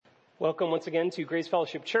Welcome once again to Grace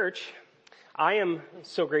Fellowship Church. I am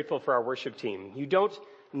so grateful for our worship team. You don't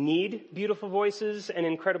need beautiful voices and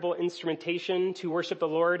incredible instrumentation to worship the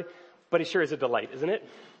Lord, but it sure is a delight, isn't it?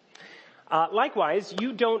 Likewise,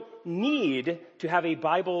 you don't need to have a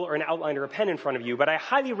Bible or an outline or a pen in front of you, but I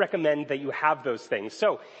highly recommend that you have those things.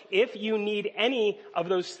 So if you need any of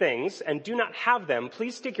those things and do not have them,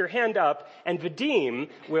 please stick your hand up and Vadim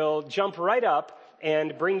will jump right up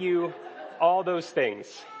and bring you all those things.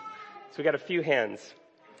 So we got a few hands.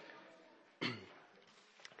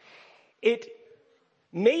 It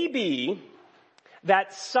may be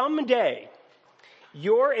that someday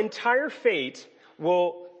your entire fate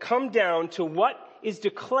will come down to what is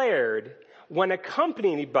declared when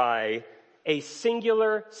accompanied by a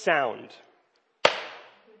singular sound.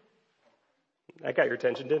 That got your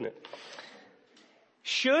attention, didn't it?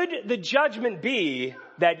 Should the judgment be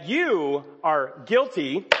that you are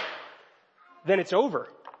guilty, then it's over.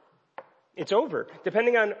 It's over.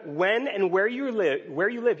 Depending on when and where you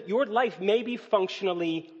live, your life may be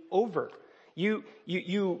functionally over. You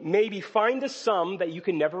may be fined a sum that you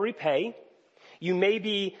can never repay. You may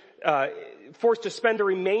be forced to spend the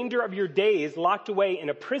remainder of your days locked away in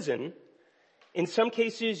a prison. In some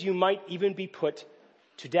cases, you might even be put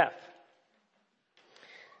to death.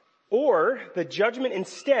 Or the judgment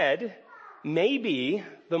instead may be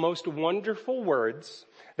the most wonderful words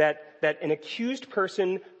that an accused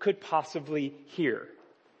person could possibly hear.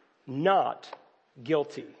 Not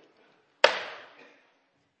guilty.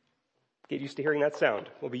 Get used to hearing that sound.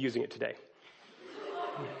 We'll be using it today.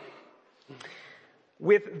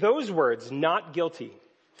 With those words, not guilty,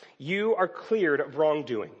 you are cleared of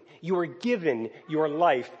wrongdoing. You are given your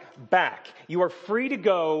life back. You are free to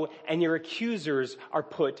go, and your accusers are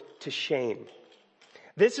put to shame.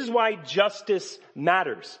 This is why justice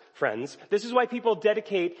matters, friends. This is why people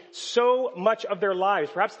dedicate so much of their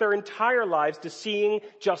lives, perhaps their entire lives, to seeing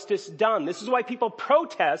justice done. This is why people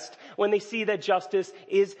protest when they see that justice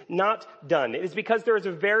is not done. It is because there is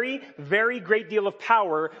a very, very great deal of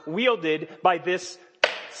power wielded by this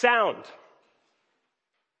sound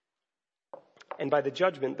and by the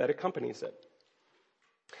judgment that accompanies it.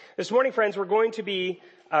 This morning, friends, we're going to be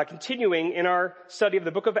continuing in our study of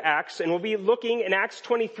the book of Acts, and we'll be looking in Acts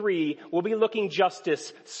 23, we'll be looking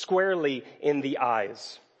justice squarely in the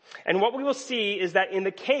eyes. And what we will see is that in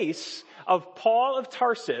the case of Paul of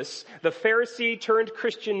Tarsus, the Pharisee turned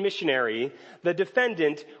Christian missionary, the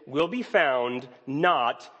defendant will be found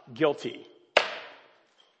not guilty.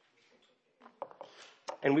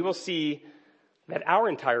 And we will see that our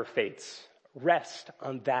entire fates rest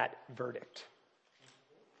on that verdict.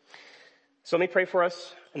 So let me pray for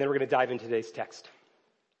us, and then we're going to dive into today's text.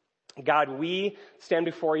 God, we stand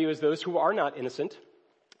before you as those who are not innocent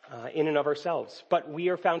in and of ourselves, but we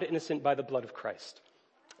are found innocent by the blood of Christ.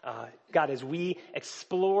 God, as we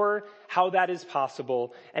explore how that is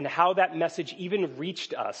possible and how that message even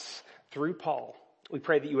reached us through Paul, we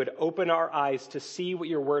pray that you would open our eyes to see what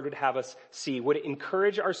your word would have us see. Would it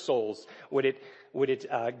encourage our souls? Would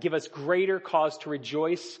it give us greater cause to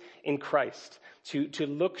rejoice in Christ, to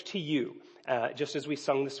look to you, just as we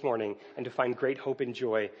sung this morning, and to find great hope and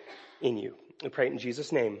joy in you. We pray it in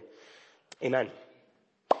Jesus' name. Amen.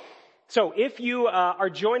 So if you are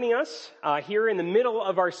joining us here in the middle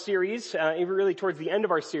of our series, really towards the end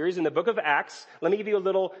of our series in the book of Acts, let me give you a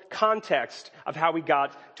little context of how we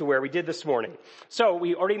got to where we did this morning. So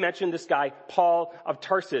we already mentioned this guy, Paul of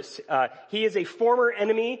Tarsus. He is a former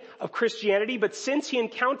enemy of Christianity, but since he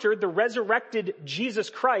encountered the resurrected Jesus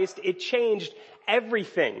Christ, it changed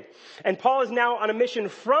everything. And Paul is now on a mission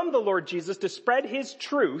from the Lord Jesus to spread his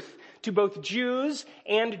truth to both Jews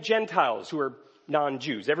and Gentiles who are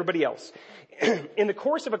non-Jews, everybody else. In the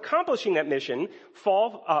course of accomplishing that mission,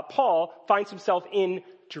 Paul finds himself in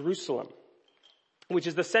Jerusalem, which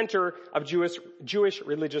is the center of Jewish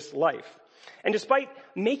religious life. And despite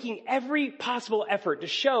making every possible effort to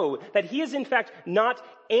show that he is in fact not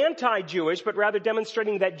anti-Jewish, but rather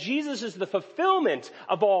demonstrating that Jesus is the fulfillment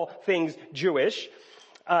of all things Jewish,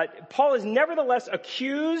 Paul is nevertheless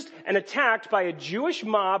accused and attacked by a Jewish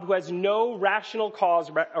mob who has no rational cause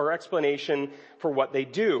or explanation for what they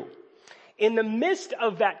do. In the midst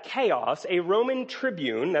of that chaos, a Roman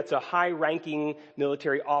tribune, that's a high-ranking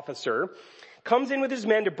military officer, comes in with his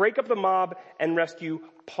men to break up the mob and rescue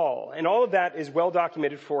Paul. And all of that is well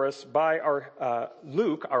documented for us by our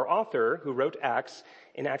Luke, our author, who wrote Acts,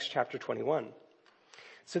 in Acts chapter 21.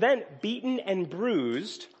 So then, beaten and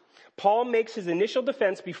bruised, Paul makes his initial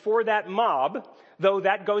defense before that mob, though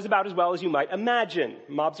that goes about as well as you might imagine.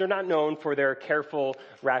 Mobs are not known for their careful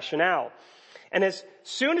rationale. And as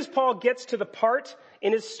soon as Paul gets to the part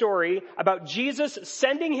in his story about Jesus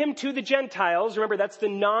sending him to the Gentiles. Remember, that's the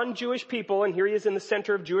non-Jewish people, and here he is in the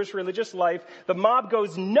center of Jewish religious life. The mob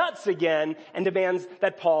goes nuts again and demands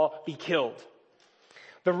that Paul be killed.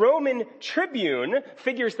 The Roman tribune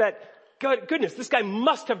figures that, goodness, this guy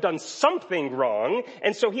must have done something wrong,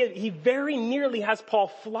 and so he very nearly has Paul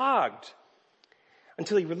flogged.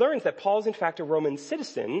 Until he learns that Paul is in fact a Roman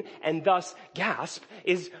citizen, and thus, gasp,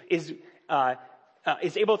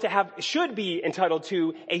 should be entitled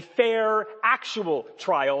to a fair, actual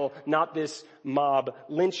trial, not this mob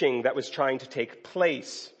lynching that was trying to take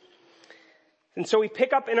place. And so we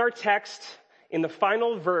pick up in our text in the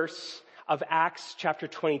final verse of Acts chapter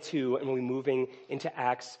 22, and we'll be moving into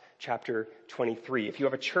Acts chapter 23. If you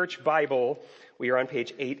have a church Bible, we are on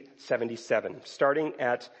page 877, starting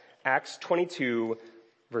at Acts 22,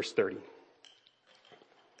 verse 30.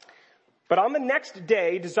 But on the next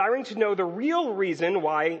day, desiring to know the real reason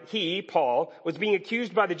why he, Paul, was being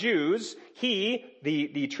accused by the Jews, he,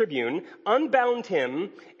 the tribune, unbound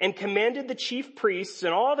him and commanded the chief priests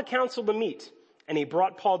and all the council to meet. And he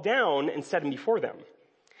brought Paul down and set him before them.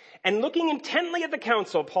 And looking intently at the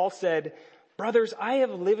council, Paul said, "Brothers, I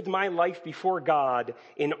have lived my life before God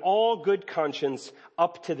in all good conscience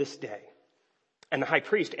up to this day." And the high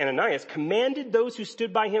priest, Ananias, commanded those who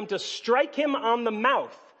stood by him to strike him on the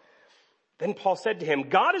mouth. Then Paul said to him,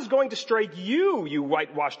 "God is going to strike you, you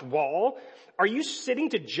whitewashed wall. Are you sitting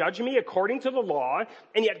to judge me according to the law,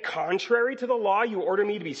 and yet contrary to the law you order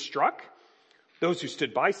me to be struck?" Those who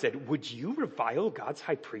stood by said, "Would you revile God's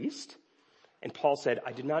high priest?" And Paul said,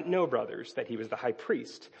 "I did not know, brothers, that he was the high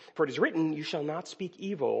priest. For it is written, you shall not speak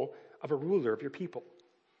evil of a ruler of your people."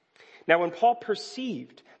 Now when Paul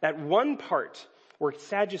perceived that one part were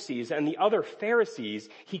Sadducees and the other Pharisees,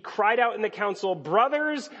 he cried out in the council,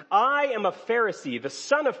 "Brothers, I am a Pharisee, the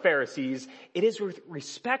son of Pharisees. It is with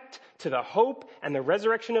respect to the hope and the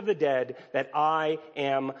resurrection of the dead that I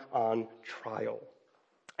am on trial."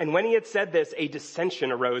 And when he had said this, a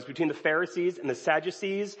dissension arose between the Pharisees and the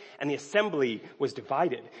Sadducees, and the assembly was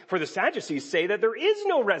divided. For the Sadducees say that there is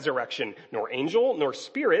no resurrection, nor angel, nor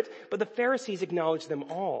spirit, but the Pharisees acknowledge them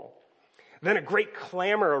all. Then a great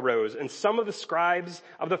clamor arose, and some of the scribes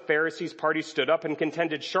of the Pharisees' party stood up and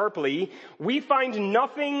contended sharply, "We find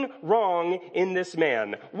nothing wrong in this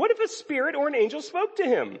man. What if a spirit or an angel spoke to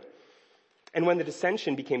him?" And when the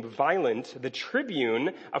dissension became violent, the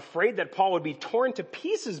tribune, afraid that Paul would be torn to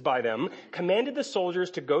pieces by them, commanded the soldiers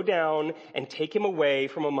to go down and take him away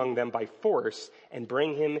from among them by force and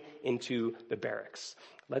bring him into the barracks.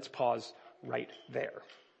 Let's pause right there.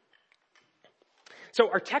 So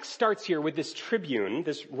our text starts here with this tribune,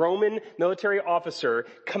 this Roman military officer,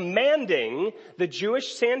 commanding the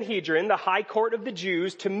Jewish Sanhedrin, the high court of the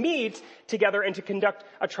Jews, to meet together and to conduct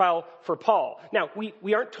a trial for Paul. Now,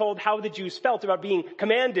 we aren't told how the Jews felt about being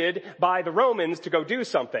commanded by the Romans to go do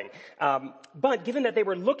something. But given that they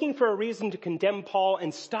were looking for a reason to condemn Paul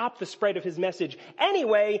and stop the spread of his message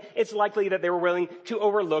anyway, it's likely that they were willing to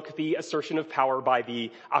overlook the assertion of power by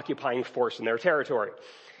the occupying force in their territory.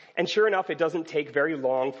 And sure enough, it doesn't take very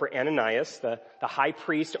long for Ananias, the high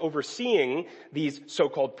priest overseeing these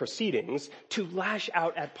so-called proceedings, to lash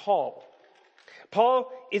out at Paul.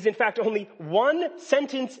 Paul is in fact only one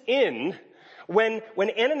sentence in when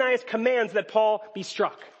Ananias commands that Paul be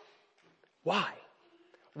struck. Why?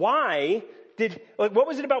 What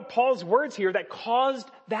was it about Paul's words here that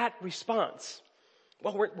caused that response?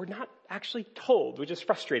 Well, we're not actually told, which is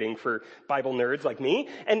frustrating for Bible nerds like me.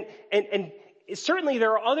 And certainly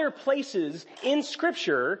there are other places in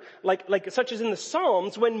Scripture, like such as in the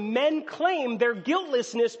Psalms, when men claim their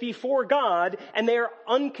guiltlessness before God and they are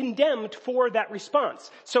uncondemned for that response.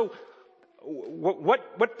 So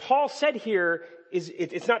what Paul said here is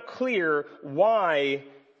it's not clear why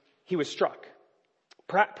he was struck.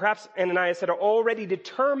 Perhaps Ananias had already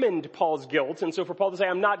determined Paul's guilt, and so for Paul to say,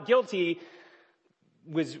 "I'm not guilty,"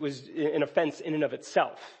 was an offense in and of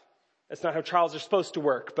itself. That's not how trials are supposed to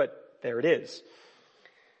work, but there it is.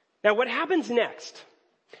 Now, what happens next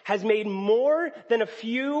has made more than a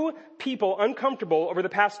few people uncomfortable over the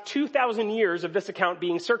past 2,000 years of this account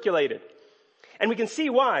being circulated. And we can see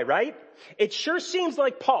why, right? It sure seems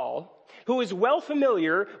like Paul, who is well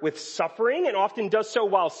familiar with suffering and often does so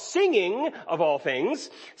while singing, of all things,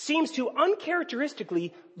 seems to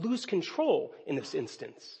uncharacteristically lose control in this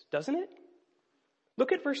instance, doesn't it?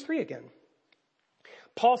 Look at verse 3 again.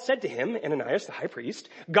 Paul said to him, Ananias, the high priest,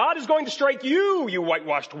 "God is going to strike you, you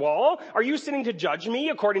whitewashed wall. Are you sitting to judge me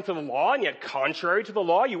according to the law, and yet contrary to the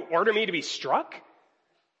law you order me to be struck?"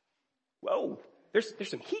 Whoa, there's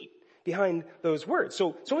some heat. behind those words.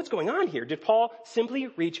 So what's going on here? Did Paul simply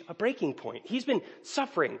reach a breaking point? He's been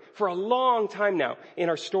suffering for a long time now in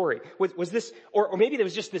our story. Was this, or maybe there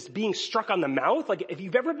was just this being struck on the mouth? Like if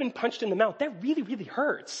you've ever been punched in the mouth, that really, really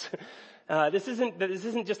hurts. This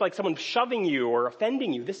isn't just like someone shoving you or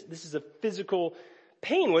offending you. This is a physical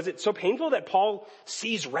pain. Was it so painful that Paul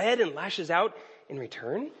sees red and lashes out in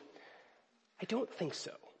return? I don't think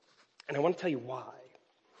so. And I want to tell you why.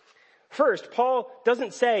 First, Paul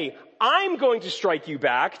doesn't say, I'm going to strike you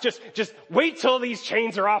back. Just wait till these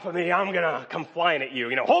chains are off of me. I'm going to come flying at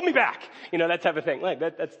you. Hold me back. That type of thing. Like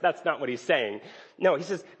that's not what he's saying. No, he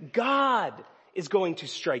says, God is going to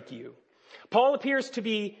strike you. Paul appeals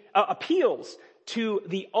to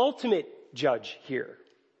the ultimate judge here,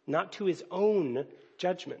 not to his own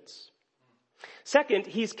judgments. Second,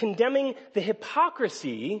 he's condemning the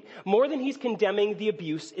hypocrisy more than he's condemning the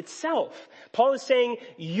abuse itself. Paul is saying,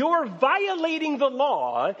 you're violating the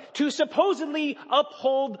law to supposedly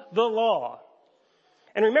uphold the law.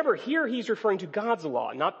 And remember, here he's referring to God's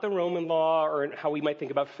law, not the Roman law or how we might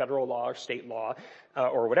think about federal law or state law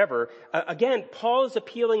or whatever. Again, Paul is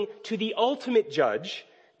appealing to the ultimate judge,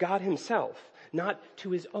 God himself, not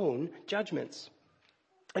to his own judgments.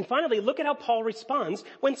 And finally, look at how Paul responds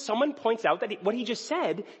when someone points out that what he just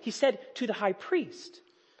said, he said to the high priest.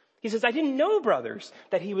 He says, I didn't know, brothers,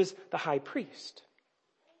 that he was the high priest.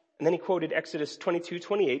 And then he quoted Exodus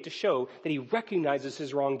 22:28 to show that he recognizes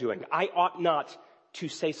his wrongdoing. I ought not to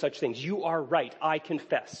say such things. You are right. I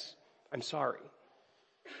confess. I'm sorry.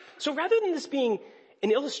 So rather than this being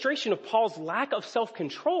an illustration of Paul's lack of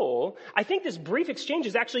self-control, I think this brief exchange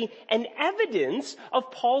is actually an evidence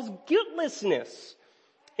of Paul's guiltlessness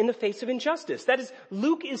in the face of injustice. That is,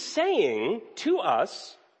 Luke is saying to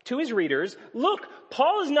us, to his readers, look,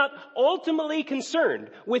 Paul is not ultimately concerned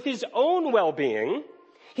with his own well-being.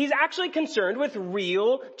 He's actually concerned with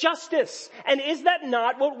real justice. And is that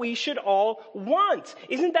not what we should all want?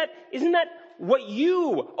 Isn't that what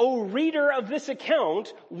you, O reader of this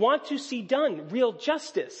account, want to see done? Real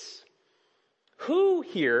justice. Who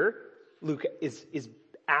here, Luke is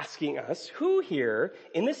asking us, who here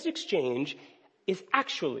in this exchange is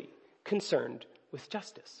actually concerned with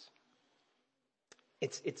justice?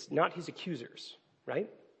 It's not his accusers, right?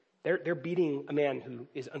 They're beating a man who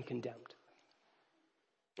is uncondemned.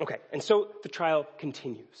 Okay, and so the trial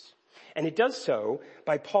continues. And it does so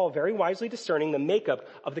by Paul very wisely discerning the makeup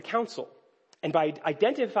of the council and by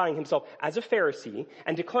identifying himself as a Pharisee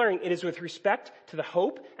and declaring it is with respect to the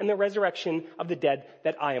hope and the resurrection of the dead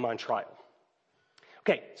that I am on trial.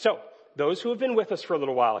 Okay, so those who have been with us for a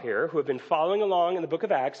little while here, who have been following along in the book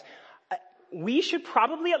of Acts, we should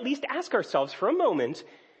probably at least ask ourselves for a moment,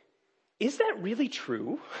 is that really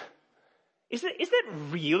true? Is that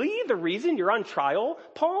really the reason you're on trial,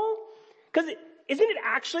 Paul? Because isn't it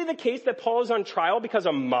actually the case that Paul is on trial because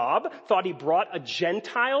a mob thought he brought a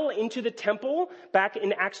Gentile into the temple back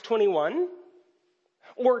in Acts 21?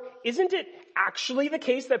 Or isn't it actually the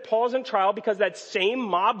case that Paul is on trial because that same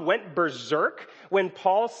mob went berserk when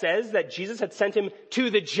Paul says that Jesus had sent him to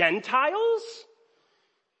the Gentiles?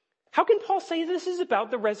 How can Paul say this is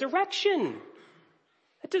about the resurrection?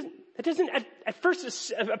 That doesn't at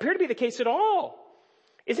first appear to be the case at all.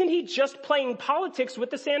 Isn't he just playing politics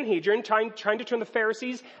with the Sanhedrin, trying to turn the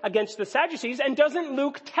Pharisees against the Sadducees? And doesn't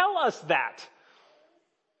Luke tell us that?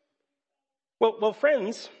 Well,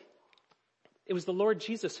 friends, it was the Lord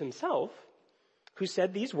Jesus himself who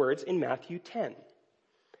said these words in Matthew 10.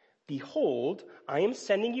 Behold, I am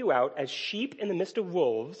sending you out as sheep in the midst of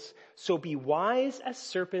wolves, so be wise as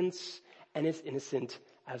serpents and as innocent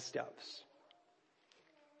as doves.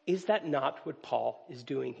 Is that not what Paul is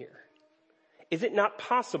doing here? Is it not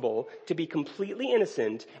possible to be completely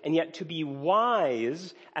innocent and yet to be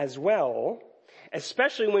wise as well,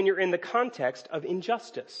 especially when you're in the context of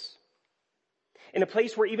injustice? In a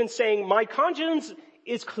place where even saying, my conscience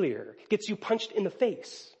is clear, gets you punched in the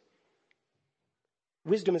face.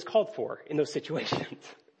 Wisdom is called for in those situations.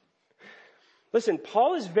 Listen,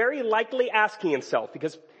 Paul is very likely asking himself,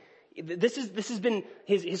 because this has been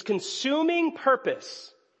his consuming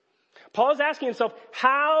purpose. Paul is asking himself,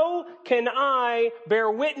 how can I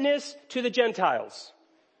bear witness to the Gentiles?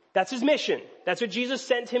 That's his mission. That's what Jesus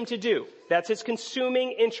sent him to do. That's his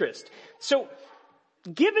consuming interest. So,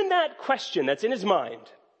 given that question that's in his mind,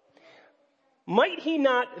 might he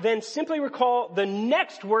not then simply recall the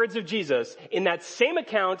next words of Jesus in that same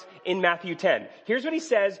account in Matthew 10? Here's what he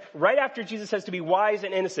says right after Jesus says to be wise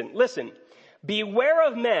and innocent. Listen. Beware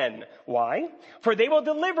of men. Why? For they will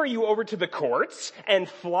deliver you over to the courts and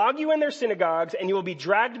flog you in their synagogues, and you will be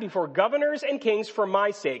dragged before governors and kings for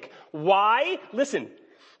my sake. Why? Listen.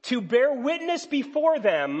 To bear witness before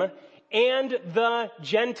them and the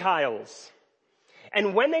Gentiles.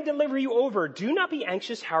 And when they deliver you over, do not be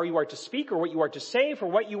anxious how you are to speak or what you are to say, for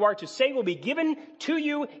what you are to say will be given to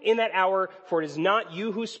you in that hour, for it is not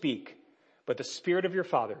you who speak, but the Spirit of your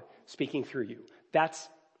Father speaking through you. That's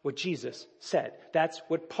what Jesus said. That's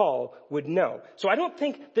what Paul would know. So I don't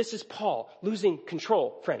think this is Paul losing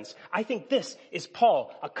control, friends. I think this is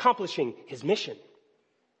Paul accomplishing his mission.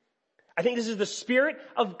 I think this is the Spirit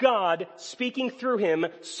of God speaking through him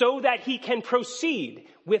so that he can proceed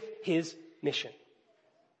with his mission.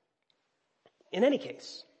 In any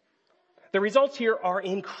case, the results here are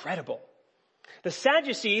incredible. The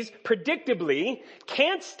Sadducees, predictably,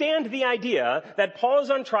 can't stand the idea that Paul is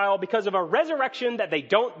on trial because of a resurrection that they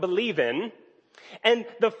don't believe in. And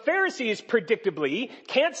the Pharisees, predictably,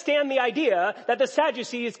 can't stand the idea that the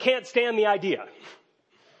Sadducees can't stand the idea.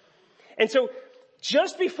 And so,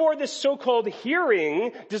 just before this so-called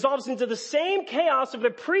hearing dissolves into the same chaos of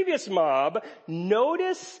the previous mob,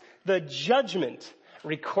 notice the judgment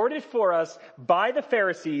recorded for us by the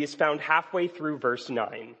Pharisees found halfway through verse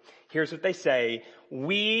 9. Here's what they say: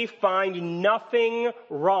 "We find nothing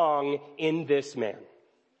wrong in this man."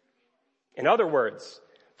 In other words,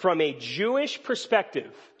 from a Jewish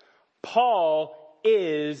perspective, Paul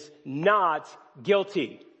is not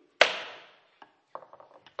guilty.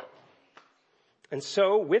 And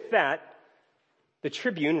so with that, the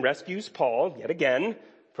tribune rescues Paul, yet again,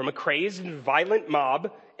 from a crazed and violent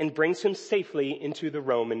mob and brings him safely into the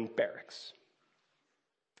Roman barracks.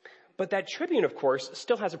 But that tribune, of course,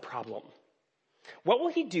 still has a problem. What will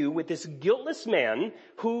he do with this guiltless man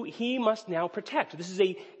who he must now protect? This is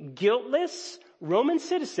a guiltless Roman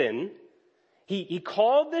citizen. He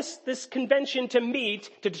called this convention to meet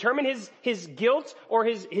to determine his guilt or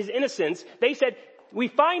his innocence. They said, "We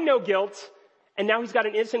find no guilt," and now he's got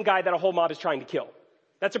an innocent guy that a whole mob is trying to kill.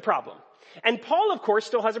 That's a problem. And Paul, of course,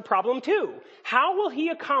 still has a problem too. How will he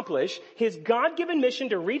accomplish his God-given mission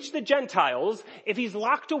to reach the Gentiles if he's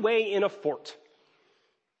locked away in a fort?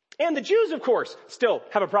 And the Jews, of course, still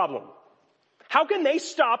have a problem. How can they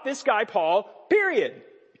stop this guy, Paul, period?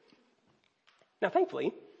 Now,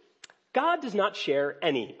 thankfully, God does not share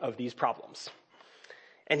any of these problems.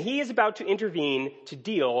 And he is about to intervene to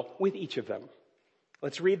deal with each of them.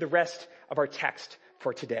 Let's read the rest of our text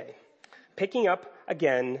for today. Picking up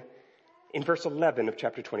again in verse 11 of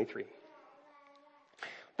chapter 23.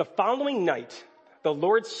 "The following night, the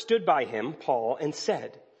Lord stood by him," Paul, "and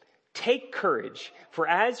said, 'Take courage, for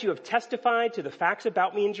as you have testified to the facts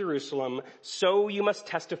about me in Jerusalem, so you must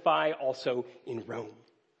testify also in Rome.'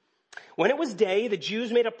 When it was day, the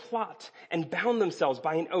Jews made a plot and bound themselves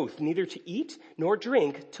by an oath neither to eat nor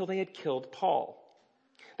drink till they had killed Paul.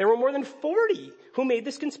 There were more than 40 who made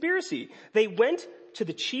this conspiracy. They went to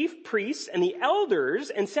the chief priests and the elders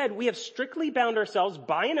and said, 'We have strictly bound ourselves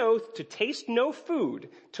by an oath to taste no food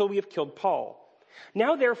till we have killed Paul.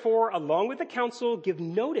 Now therefore, along with the council, give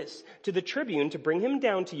notice to the tribune to bring him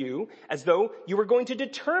down to you, as though you were going to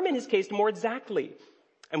determine his case more exactly,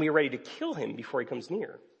 and we are ready to kill him before he comes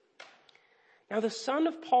near.' Now the son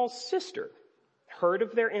of Paul's sister heard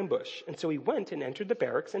of their ambush, and so he went and entered the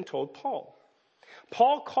barracks and told Paul.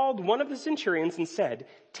 Paul called one of the centurions and said,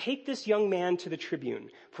 'Take this young man to the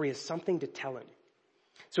tribune, for he has something to tell him.'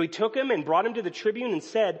 So he took him and brought him to the tribune and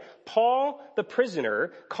said, 'Paul, the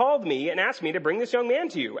prisoner, called me and asked me to bring this young man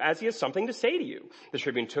to you, as he has something to say to you.' The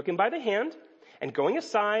tribune took him by the hand and going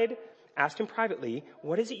aside, asked him privately,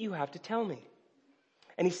 'What is it you have to tell me?'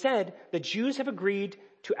 And he said, 'The Jews have agreed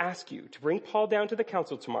to ask you to bring Paul down to the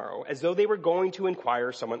council tomorrow, as though they were going to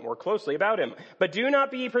inquire somewhat more closely about him. But do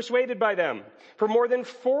not be persuaded by them, for more than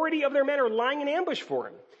 40 of their men are lying in ambush for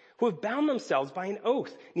him, who have bound themselves by an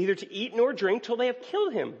oath, neither to eat nor drink till they have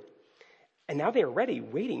killed him. And now they are ready,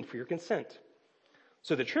 waiting for your consent.'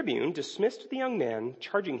 So the tribune dismissed the young man,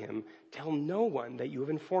 charging him, 'Tell no one that you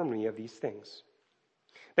have informed me of these things.'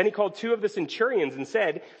 Then he called 2 of the centurions and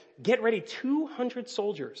said, 'Get ready 200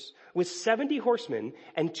 soldiers with 70 horsemen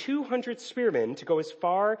and 200 spearmen to go as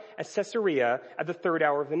far as Caesarea at the 3rd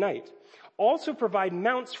hour of the night. Also provide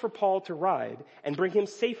mounts for Paul to ride and bring him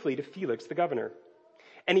safely to Felix the governor.'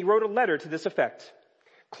 And he wrote a letter to this effect: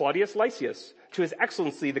 'Claudius Lysias, to his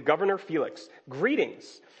excellency the governor Felix,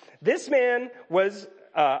 greetings. This man was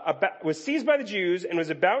seized by the Jews and was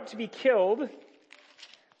about to be killed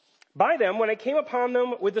by them when I came upon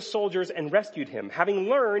them with the soldiers and rescued him, having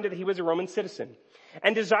learned that he was a Roman citizen.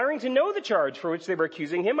 And desiring to know the charge for which they were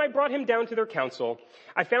accusing him, I brought him down to their council.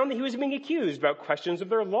 I found that he was being accused about questions of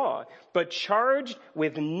their law, but charged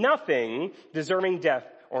with nothing deserving death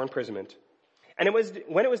or imprisonment. And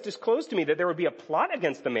when it was disclosed to me that there would be a plot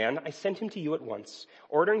against the man, I sent him to you at once,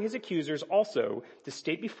 ordering his accusers also to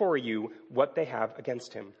state before you what they have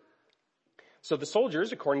against him. So the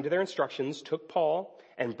soldiers, according to their instructions, took Paul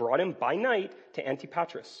and brought him by night to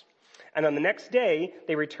Antipatris. And on the next day,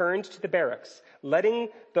 they returned to the barracks, letting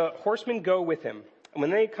the horsemen go with him. And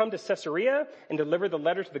when they had come to Caesarea and delivered the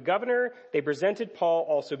letter to the governor, they presented Paul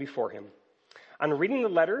also before him. On reading the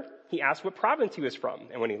letter, he asked what province he was from.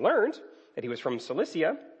 And when he learned that he was from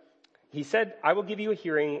Cilicia, he said, I will give you a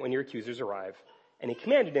hearing when your accusers arrive. And he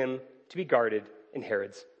commanded him to be guarded in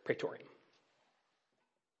Herod's praetorium.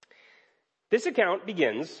 This account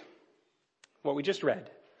begins, what we just read,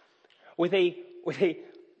 with a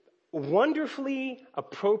wonderfully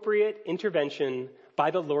appropriate intervention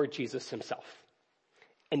by the Lord Jesus himself.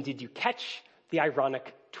 And did you catch the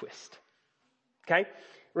ironic twist? Okay?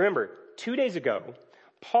 Remember, 2 days ago,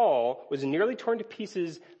 Paul was nearly torn to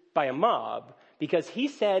pieces by a mob because he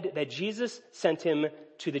said that Jesus sent him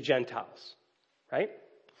to the Gentiles, right?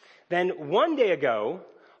 Then 1 day ago,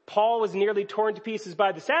 Paul was nearly torn to pieces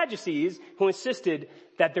by the Sadducees who insisted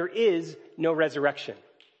that there is no resurrection.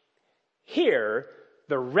 Here,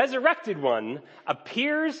 the resurrected one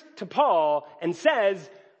appears to Paul and says,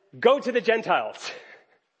 go to the Gentiles.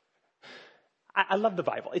 I love the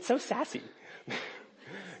Bible. It's so sassy.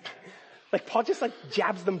 Paul just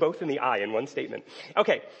jabs them both in the eye in one statement.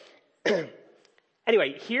 Okay.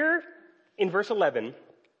 Anyway, here in verse 11,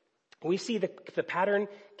 we see the pattern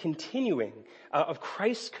continuing of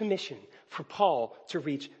Christ's commission for Paul to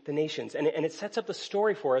reach the nations. And it sets up the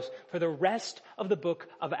story for us for the rest of the book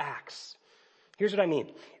of Acts. Here's what I mean.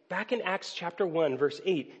 Back in Acts chapter 1, verse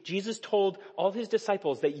 8, Jesus told all his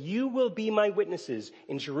disciples that you will be my witnesses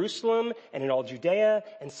in Jerusalem and in all Judea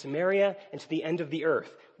and Samaria and to the end of the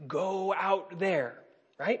earth. Go out there,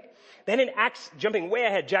 right? Then in Acts, jumping way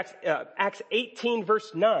ahead, Acts 18,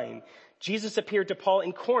 verse 9, Jesus appeared to Paul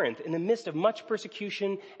in Corinth in the midst of much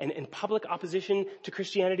persecution and public opposition to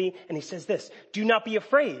Christianity. And he says this, do not be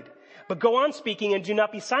afraid, but go on speaking and do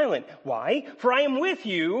not be silent. Why? For I am with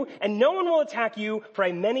you and no one will attack you, for I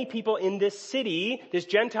have many people in this city, this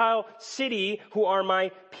Gentile city, who are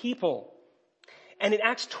my people. And in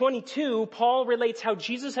Acts 22, Paul relates how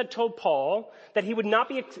Jesus had told Paul that he would not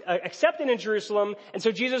be accepted in Jerusalem, and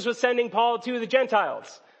so Jesus was sending Paul to the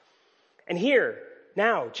Gentiles. And here,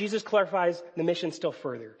 now, Jesus clarifies the mission still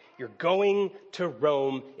further. You're going to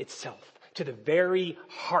Rome itself, to the very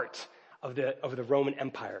heart of the Roman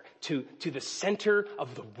Empire, to the center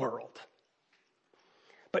of the world.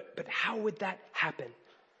 But how would that happen?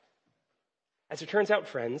 As it turns out,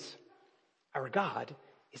 friends, our God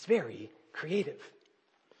is very creative.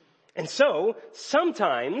 And so,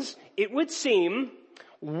 sometimes it would seem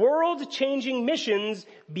world-changing missions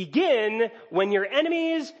begin when your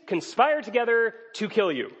enemies conspire together to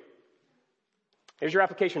kill you. Here's your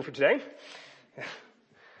application for today.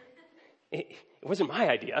 It wasn't my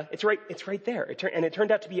idea. It's right there. It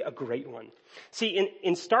turned out to be a great one. See,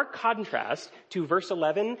 in stark contrast to verse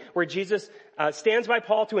 11, where Jesus stands by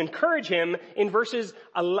Paul to encourage him, in verses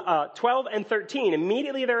 12 and 13,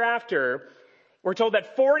 immediately thereafter, we're told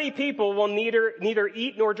that 40 people will neither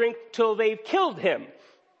eat nor drink till they've killed him.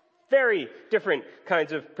 Very different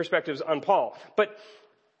kinds of perspectives on Paul. But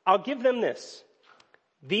I'll give them this.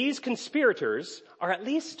 These conspirators are at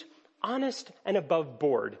least honest and above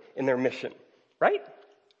board in their mission, right?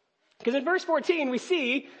 Because in verse 14, we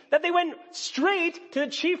see that they went straight to the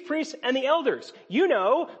chief priests and the elders. You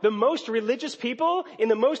know, the most religious people in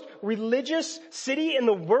the most religious city in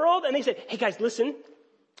the world. And they said, hey guys, listen,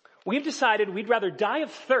 we've decided we'd rather die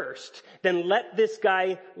of thirst than let this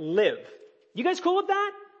guy live. You guys cool with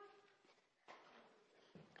that?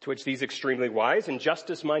 To which these extremely wise and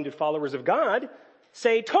justice-minded followers of God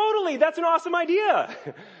say, totally, that's an awesome idea.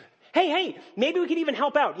 Hey, maybe we could even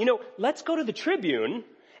help out. Let's go to the Tribune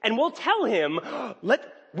and we'll tell him,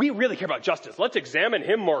 we really care about justice. Let's examine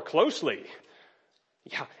him more closely.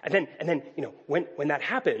 Yeah, and then, when that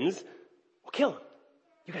happens, we'll kill him.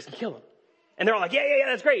 You guys can kill him. And they're all like, yeah,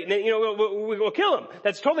 that's great. And then, we'll kill him.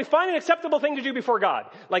 That's totally fine and acceptable thing to do before God.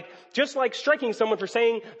 Just like striking someone for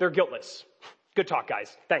saying they're guiltless. Good talk,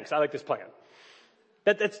 guys. Thanks. I like this plan.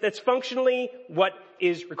 That's functionally what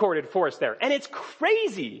is recorded for us there. And it's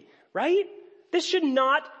crazy, right? This should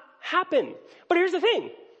not happen. But here's the thing.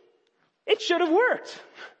 It should have worked.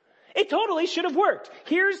 It totally should have worked.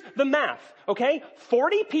 Here's the math, okay?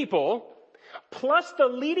 40 people plus the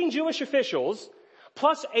leading Jewish officials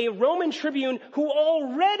plus a Roman tribune who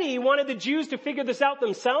already wanted the Jews to figure this out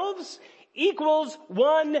themselves equals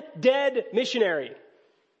one dead missionary.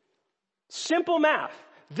 Simple math.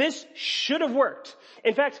 This should have worked.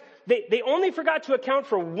 In fact, they only forgot to account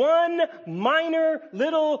for one minor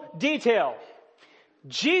little detail.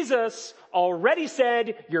 Jesus already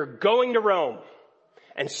said, you're going to Rome.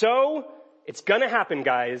 And so, it's gonna happen,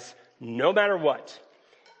 guys, no matter what.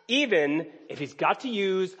 Even if he's got to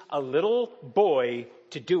use a little boy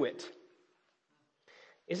to do it.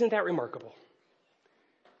 Isn't that remarkable?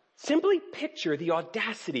 Simply picture the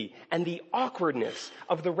audacity and the awkwardness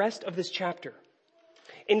of the rest of this chapter.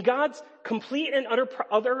 In God's complete and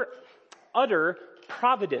utter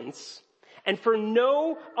providence, and for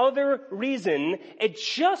no other reason, it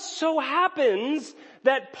just so happens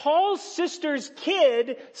that Paul's sister's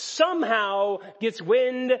kid somehow gets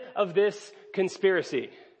wind of this conspiracy.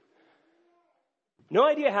 No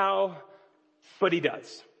idea how, but he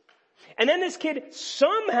does. And then this kid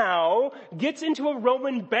somehow gets into a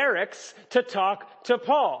Roman barracks to talk to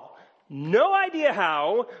Paul. No idea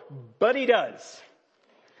how, but he does.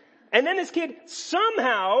 And then this kid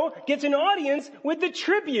somehow gets an audience with the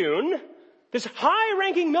tribune, this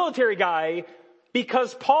high-ranking military guy,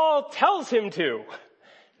 because Paul tells him to.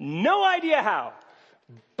 No idea how,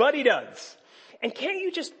 but he does. And can't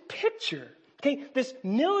you just picture, this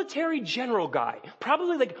military general guy,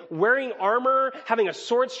 probably like wearing armor, having a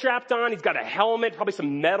sword strapped on, he's got a helmet, probably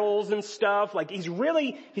some medals and stuff, like he's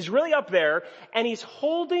really up there, and he's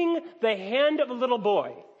holding the hand of a little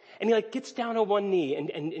boy. And he gets down on one knee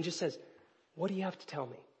and just says, what do you have to tell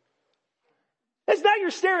me? That's not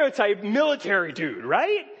your stereotype military dude,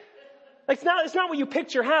 right? It's not what you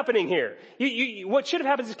picture happening here. What should have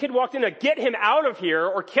happened is this kid walked in to get him out of here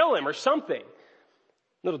or kill him or something.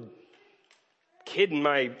 Little kid in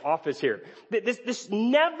my office here. This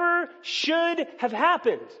never should have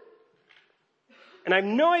happened. And I have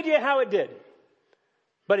no idea how it did.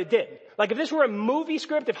 But it did. If this were a movie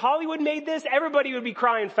script, if Hollywood made this, everybody would be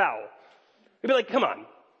crying foul. They'd be like, come on.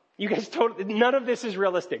 You guys none of this is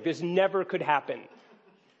realistic. This never could happen.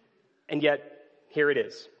 And yet, here it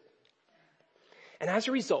is. And as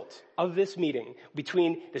a result of this meeting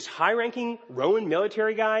between this high-ranking Roman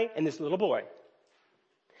military guy and this little boy,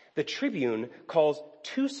 the tribune calls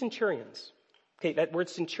 2 centurions. That word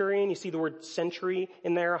centurion, you see the word century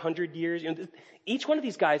in there, 100 years. Each one of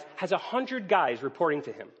these guys has 100 guys reporting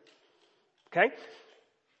to him. Okay?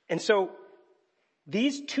 And so,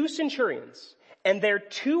 these 2 centurions and their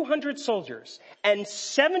 200 soldiers and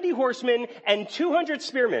 70 horsemen and 200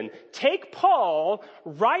 spearmen take Paul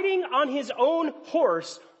riding on his own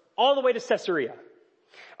horse all the way to Caesarea.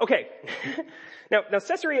 Okay. Now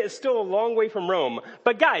Caesarea is still a long way from Rome,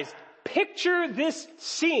 but guys, picture this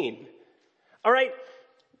scene. All right?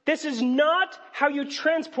 This is not how you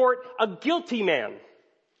transport a guilty man.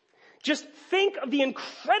 Just think of the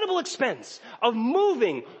incredible expense of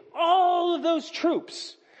moving all of those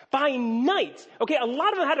troops by night. Okay, a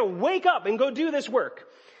lot of them had to wake up and go do this work.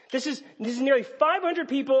 This is nearly 500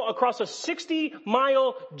 people across a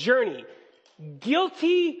 60-mile journey.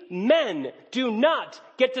 Guilty men do not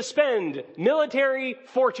get to spend military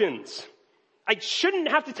fortunes. I shouldn't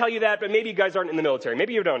have to tell you that, but maybe you guys aren't in the military.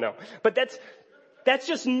 Maybe you don't know. But that's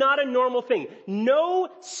just not a normal thing. No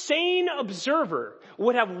sane observer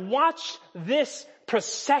would have watched this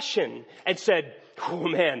procession and said, oh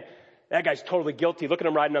man, that guy's totally guilty. Look at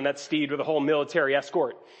him riding on that steed with a whole military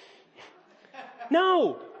escort.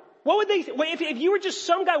 No. What would they, if you were just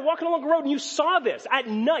some guy walking along the road and you saw this at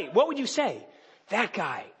night, what would you say? That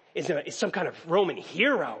guy is some kind of Roman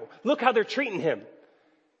hero. Look how they're treating him.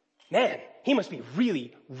 Man, he must be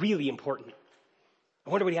really, really important. I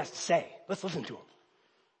wonder what he has to say. Let's listen to him.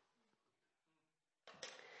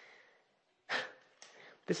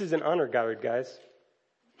 This is an honor guard, guys.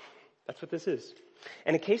 That's what this is.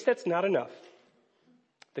 And in case that's not enough,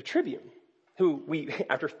 the tribune, who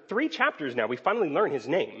after 3 chapters now, we finally learn his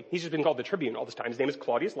name. He's just been called the tribune all this time. His name is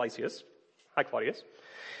Claudius Lysias. Hi, Claudius.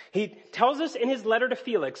 He tells us in his letter to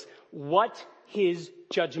Felix what his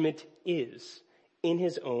judgment is in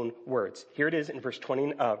his own words. Here it is in verse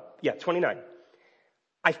 29.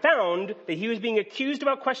 I found that he was being accused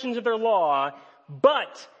about questions of their law,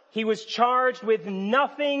 but he was charged with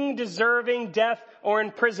nothing deserving death or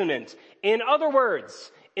imprisonment. In other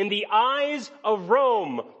words, in the eyes of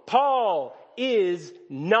Rome, Paul is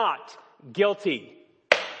not guilty.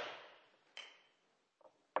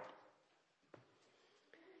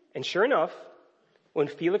 And sure enough, when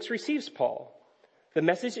Felix receives Paul, the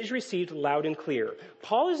message is received loud and clear.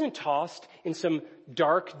 Paul isn't tossed in some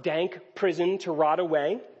dark, dank prison to rot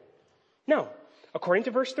away. No. According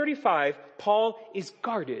to verse 35, Paul is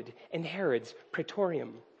guarded in Herod's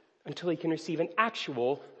praetorium until he can receive an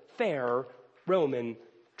actual, fair Roman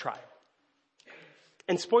trial.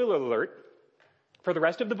 And spoiler alert, for the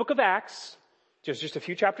rest of the book of Acts, There's just a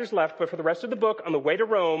few chapters left, but for the rest of the book, on the way to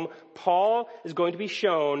Rome, Paul is going to be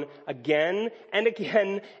shown again and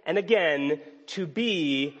again and again to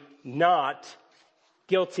be not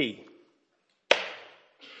guilty.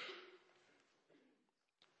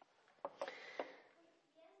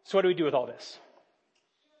 So what do we do with all this?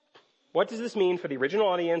 What does this mean for the original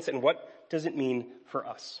audience, and what does it mean for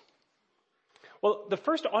us? Well, the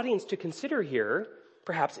first audience to consider here,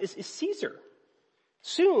 perhaps, is Caesar.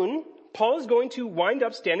 Soon, Paul is going to wind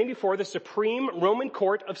up standing before the supreme Roman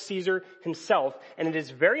court of Caesar himself, and it is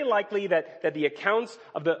very likely that the accounts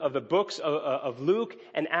of the books of Luke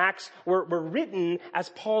and Acts were written as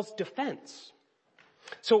Paul's defense.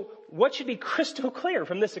 So what should be crystal clear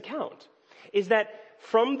from this account is that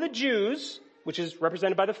from the Jews, which is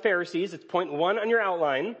represented by the Pharisees, it's point 1 on your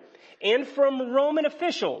outline, and from Roman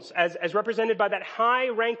officials, as represented by that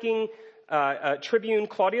high-ranking tribune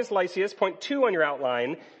Claudius Lysias, point 2 on your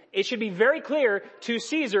outline, it should be very clear to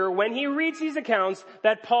Caesar when he reads these accounts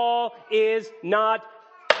that Paul is not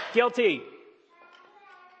guilty.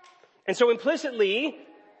 And so implicitly,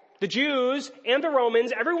 the Jews and the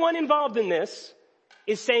Romans, everyone involved in this,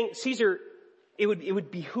 is saying, Caesar, it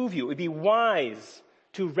would behoove you, it would be wise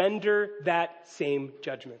to render that same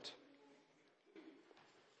judgment.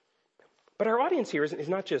 But our audience here is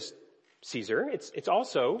not just Caesar, it's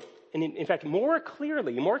also, and in fact more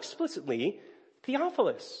clearly, more explicitly,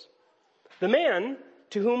 Theophilus, the man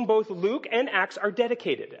to whom both Luke and Acts are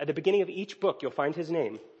dedicated. At the beginning of each book, you'll find his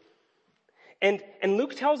name. And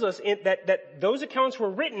Luke tells us that those accounts were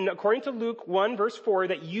written, according to Luke 1 verse 4,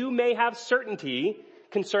 that you may have certainty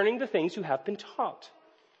concerning the things you have been taught.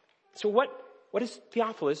 So what has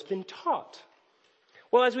Theophilus been taught?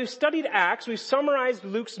 Well, as we've studied Acts, we've summarized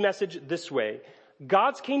Luke's message this way.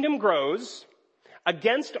 God's kingdom grows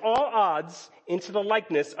against all odds into the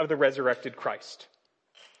likeness of the resurrected Christ.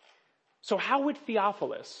 So how would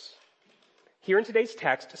Theophilus, here in today's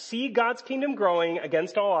text, see God's kingdom growing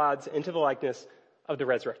against all odds into the likeness of the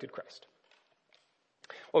resurrected Christ?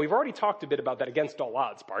 Well, we've already talked a bit about that against all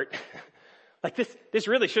odds part. Like this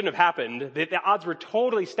really shouldn't have happened. The odds were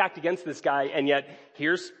totally stacked against this guy, and yet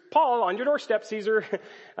here's Paul on your doorstep, Caesar.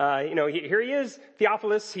 Here he is,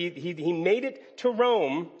 Theophilus. He made it to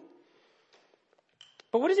Rome.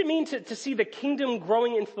 But what does it mean to see the kingdom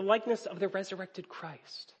growing into the likeness of the resurrected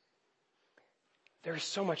Christ? There's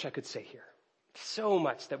so much I could say here. So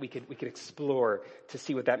much that we could explore to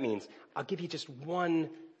see what that means. I'll give you just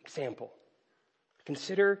one example.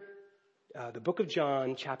 Consider the book of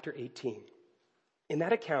John, chapter 18. In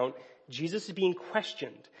that account, Jesus is being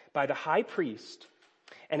questioned by the high priest,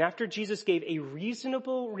 and after Jesus gave a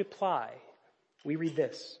reasonable reply, we read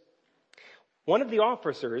this. One of the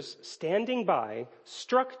officers standing by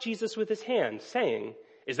struck Jesus with his hand, saying,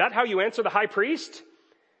 "Is that how you answer the high priest?"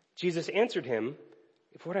 Jesus answered him,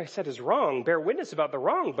 "If what I said is wrong, bear witness about the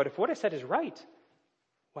wrong, but if what I said is right,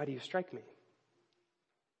 why do you strike me?"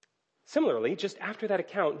 Similarly, just after that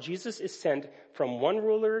account, Jesus is sent from one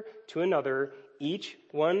ruler to another, each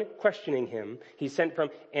one questioning him. He's sent from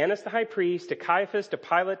Annas the high priest to Caiaphas to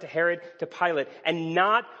Pilate to Herod to Pilate, and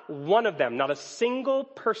not one of them, not a single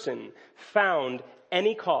person, found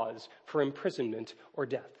any cause for imprisonment or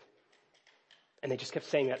death. And they just kept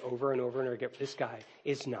saying that over and over and over again. This guy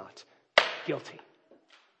is not guilty.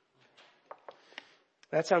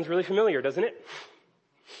 That sounds really familiar, doesn't it?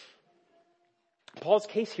 Paul's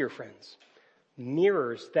case here, friends,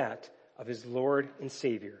 mirrors that of his Lord and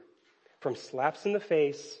Savior. From slaps in the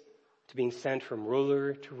face to being sent from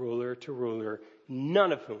ruler to ruler to ruler,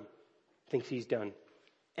 none of whom thinks he's done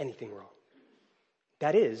anything wrong.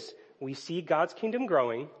 That is, we see God's kingdom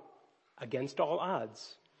growing against all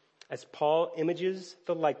odds as Paul images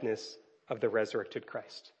the likeness of the resurrected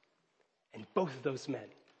Christ. And both of those men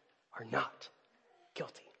are not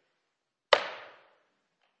guilty.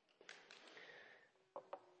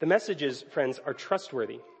 The messages, friends, are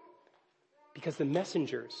trustworthy because the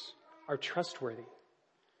messengers are trustworthy.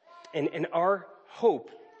 And our hope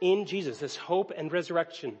in Jesus, this hope and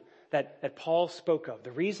resurrection that Paul spoke of,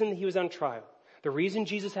 the reason he was on trial, the reason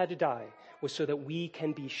Jesus had to die was so that we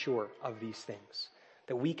can be sure of these things,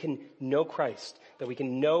 that we can know Christ, that we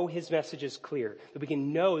can know his message is clear, that we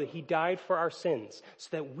can know that he died for our sins so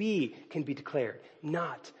that we can be declared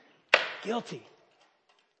not guilty.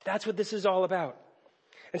 That's what this is all about.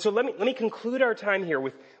 And so let me conclude our time here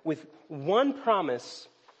with one promise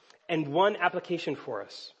and one application for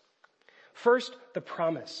us. First, the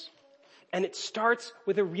promise. And it starts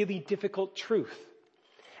with a really difficult truth.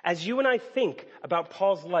 As you and I think about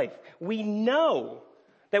Paul's life, we know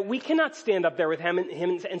that we cannot stand up there with him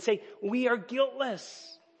and say, we are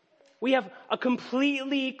guiltless. We have a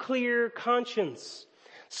completely clear conscience.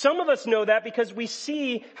 Some of us know that because we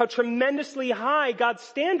see how tremendously high God's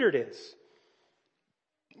standard is.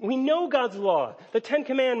 We know God's law, the 10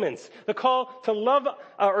 Commandments, the call to love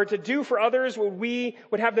or to do for others what we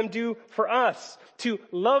would have them do for us, to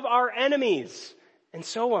love our enemies, and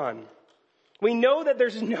so on. We know that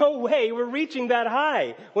there's no way we're reaching that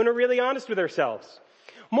high when we're really honest with ourselves.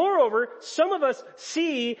 Moreover, some of us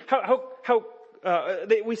see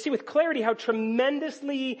we see with clarity how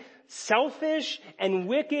tremendously selfish and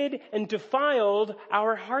wicked and defiled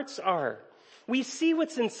our hearts are. We see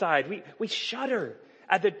what's inside. We shudder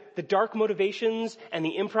at the dark motivations and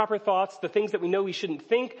the improper thoughts, the things that we know we shouldn't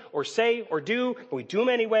think or say or do, but we do them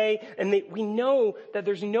anyway. And we know that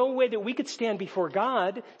there's no way that we could stand before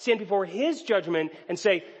God, stand before His judgment and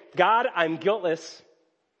say, God, I'm guiltless.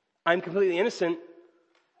 I'm completely innocent.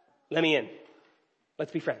 Let me in.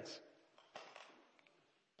 Let's be friends.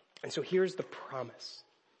 And so here's the promise.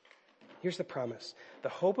 Here's the promise. The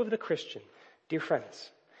hope of the Christian, dear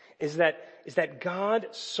friends, is that God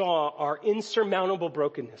saw our insurmountable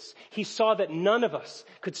brokenness. He saw that none of us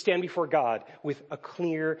could stand before God with a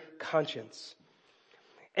clear conscience.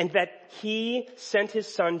 And that He sent His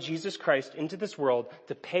Son, Jesus Christ, into this world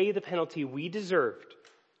to pay the penalty we deserved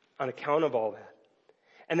on account of all that.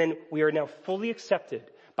 And then we are now fully accepted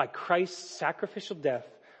by Christ's sacrificial death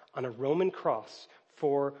on a Roman cross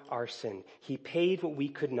for our sin. He paid what we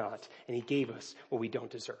could not, and He gave us what we don't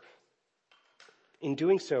deserve. In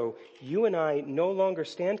doing so, you and I no longer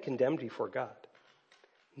stand condemned before God.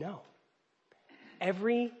 No.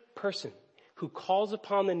 Every person who calls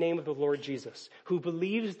upon the name of the Lord Jesus, who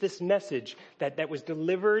believes this message that was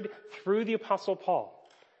delivered through the Apostle Paul,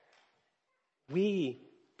 we,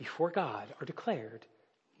 before God, are declared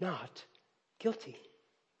not guilty.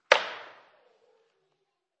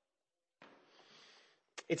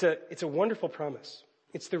 It's a wonderful promise.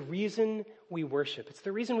 It's the reason we worship. It's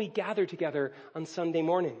the reason we gather together on Sunday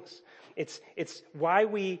mornings. It's why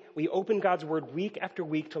we open God's Word week after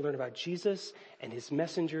week to learn about Jesus and His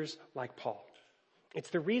messengers like Paul. It's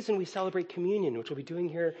the reason we celebrate communion, which we'll be doing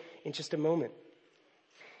here in just a moment.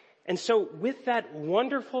 And so with that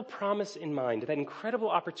wonderful promise in mind, that incredible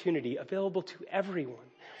opportunity available to everyone,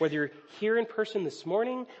 whether you're here in person this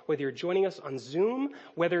morning, whether you're joining us on Zoom,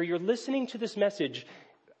 whether you're listening to this message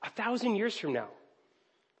 1,000 years from now,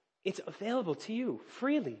 it's available to you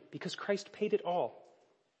freely because Christ paid it all.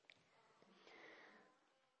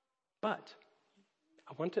 But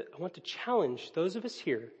I want to challenge those of us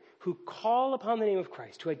here who call upon the name of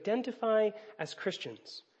Christ, who identify as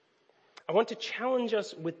Christians. I want to challenge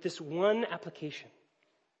us with this one application.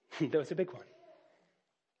 That was a big one.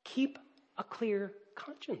 Keep a clear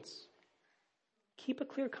conscience. Keep a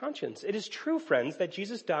clear conscience. It is true, friends, that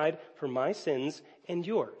Jesus died for my sins and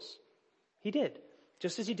yours. He did.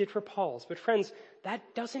 Just as He did for Paul's. But friends,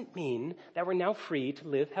 that doesn't mean that we're now free to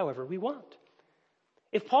live however we want.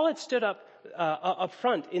 If Paul had stood up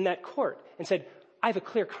front in that court and said, I have a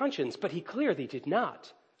clear conscience, but he clearly did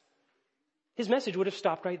not, his message would have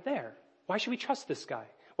stopped right there. Why should we trust this guy?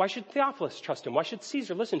 Why should Theophilus trust him? Why should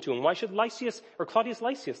Caesar listen to him? Why should Lysias or Claudius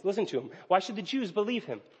Lysias listen to him? Why should the Jews believe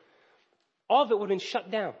him? All of it would have been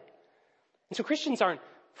shut down. And so Christians aren't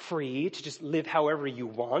free to just live however you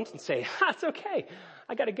want and say, it's okay.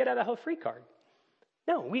 I got to get out of hell free card.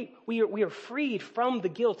 No, we are freed from the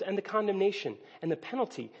guilt and the condemnation and the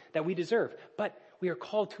penalty that we deserve. But we are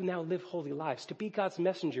called to now live holy lives, to be God's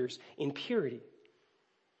messengers in purity.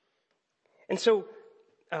 And so,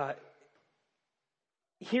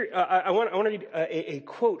 here, I want to read a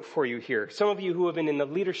quote for you here. Some of you who have been in the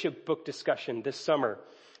leadership book discussion this summer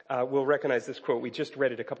will recognize this quote. We just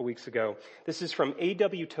read it a couple weeks ago. This is from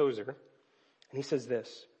A.W. Tozer, and he says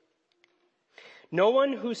this: "No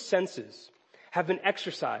one whose senses have been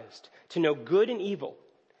exercised to know good and evil,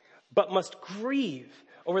 but must grieve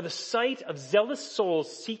over the sight of zealous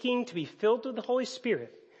souls seeking to be filled with the Holy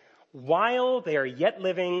Spirit, while they are yet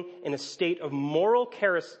living in a state of moral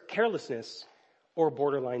carelessness or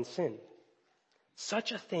borderline sin.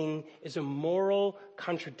 Such a thing is a moral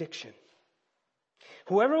contradiction.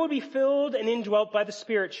 Whoever would be filled and indwelt by the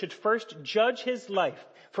Spirit should first judge his life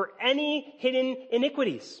for any hidden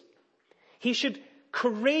iniquities. He should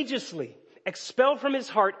courageously expel from his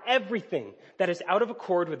heart everything that is out of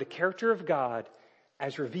accord with the character of God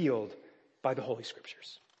as revealed by the Holy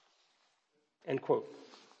Scriptures." End quote.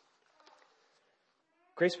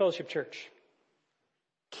 Grace Fellowship Church,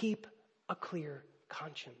 keep a clear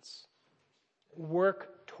conscience.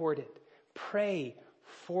 Work toward it. Pray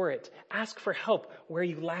for it. Ask for help where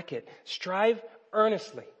you lack it. Strive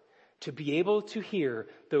earnestly to be able to hear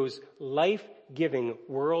those life-giving,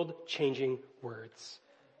 world-changing words.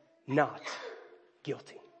 Not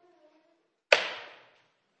guilty. Let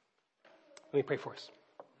me pray for us.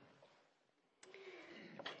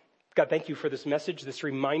 God, thank you for this message, this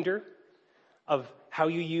reminder of how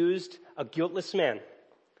you used a guiltless man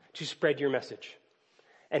to spread your message,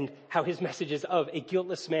 and how his message is of a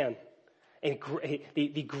guiltless man,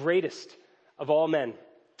 the greatest of all men,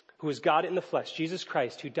 who is God in the flesh, Jesus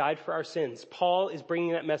Christ, who died for our sins. Paul is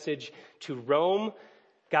bringing that message to Rome.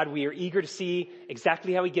 God, we are eager to see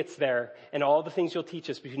exactly how he gets there and all the things you'll teach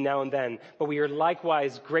us between now and then. But we are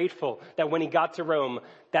likewise grateful that when he got to Rome,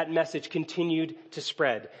 that message continued to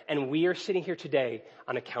spread. And we are sitting here today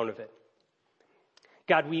on account of it.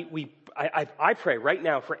 God, I pray right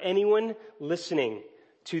now for anyone listening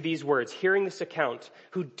to these words, hearing this account,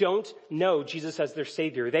 who don't know Jesus as their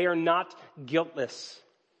Savior. They are not guiltless.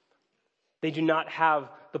 They do not have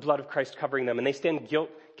the blood of Christ covering them, and they stand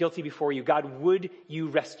guilty before you. God, would you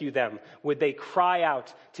rescue them? Would they cry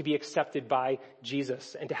out to be accepted by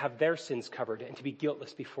Jesus and to have their sins covered and to be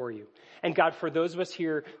guiltless before you? And God, for those of us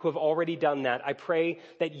here who have already done that, I pray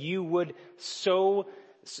that you would so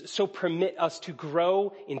permit us to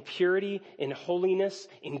grow in purity, in holiness,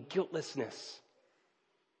 in guiltlessness.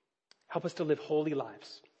 Help us to live holy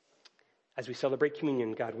lives. As we celebrate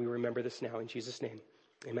communion, God, we remember this now in Jesus' name.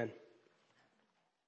 Amen.